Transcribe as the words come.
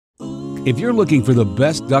If you're looking for the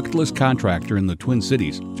best ductless contractor in the Twin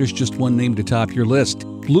Cities, there's just one name to top your list: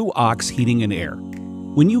 Blue Ox Heating and Air.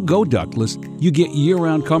 When you go ductless, you get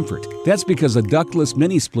year-round comfort. That's because a ductless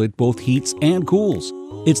mini-split both heats and cools.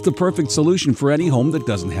 It's the perfect solution for any home that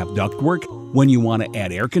doesn't have ductwork, when you want to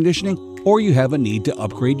add air conditioning, or you have a need to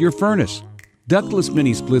upgrade your furnace. Ductless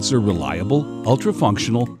mini-splits are reliable,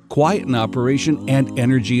 ultra-functional, quiet in operation, and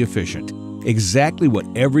energy efficient. Exactly what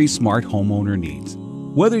every smart homeowner needs.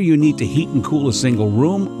 Whether you need to heat and cool a single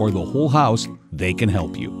room or the whole house, they can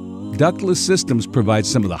help you. Ductless systems provide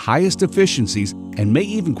some of the highest efficiencies and may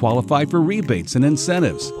even qualify for rebates and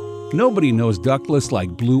incentives. Nobody knows ductless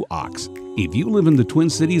like Blue Ox. If you live in the Twin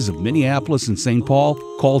Cities of Minneapolis and St. Paul,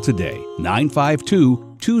 call today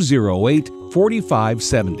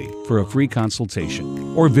 952-208-4570 for a free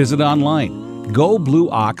consultation or visit online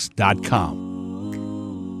goblueox.com.